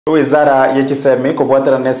Wizara y'ekisemi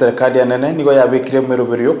kubwaterania serikali yanene nigo yabikire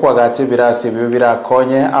mirubiri kwagacha birasi bibi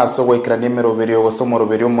birakonye aso gwikirania mirubiri gusoma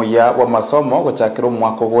rubiri muya wa masomo gochakira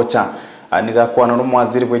umwaka gocha aniga kwana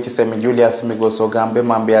n'umwaziri w'ekisemi Julius Migoso gambe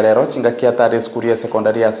mambe ya lero chingakia tare skuli ya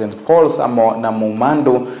sekondari ya St Paul's amo na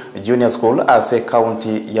Mumandu Junior School ase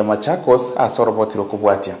county ya Machakos asorobotiro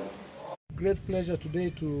kubwatia. Great pleasure today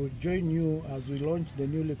to join you as we launch the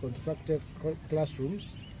newly constructed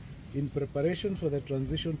classrooms in preparation for the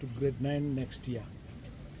transition to grade 9 next year.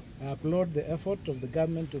 I applaud the effort of the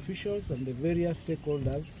government officials and the various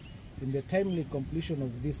stakeholders in the timely completion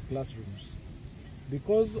of these classrooms.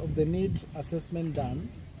 Because of the need assessment done,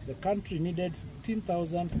 the country needed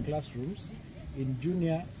 16,000 classrooms in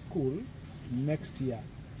junior school next year.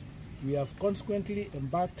 We have consequently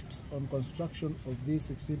embarked on construction of these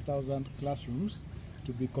 16,000 classrooms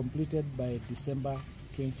to be completed by December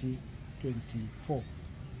 2024.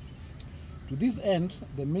 To this end,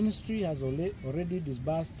 the ministry has already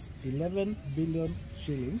disbursed 11 billion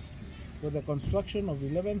shillings for the construction of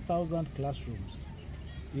 11,000 classrooms.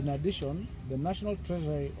 In addition, the National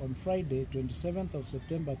Treasury on Friday, 27th of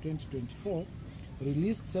September 2024,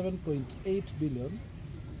 released 7.8 billion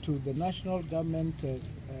to the National Government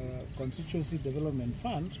Constituency Development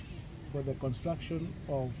Fund for the construction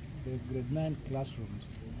of the grade 9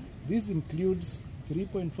 classrooms. This includes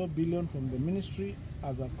 3.4 billion from the ministry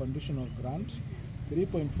as a conditional grant,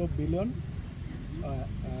 3.4 billion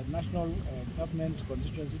National Government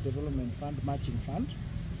Constituency Development Fund matching fund,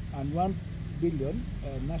 and 1 billion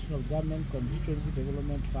National Government Constituency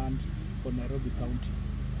Development Fund for Nairobi County.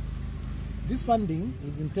 This funding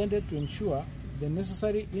is intended to ensure the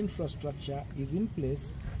necessary infrastructure is in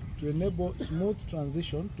place to enable smooth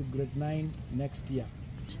transition to grade 9 next year.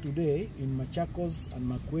 Today in Machakos and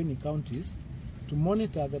Makueni counties to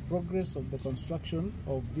monitor the progress of the construction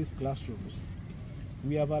of these classrooms.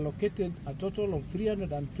 We have allocated a total of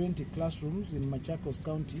 320 classrooms in Machakos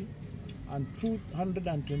County and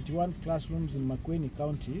 221 classrooms in Makueni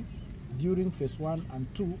County during phase 1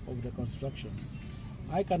 and 2 of the constructions.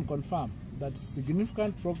 I can confirm that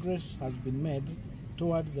significant progress has been made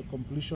towards the completion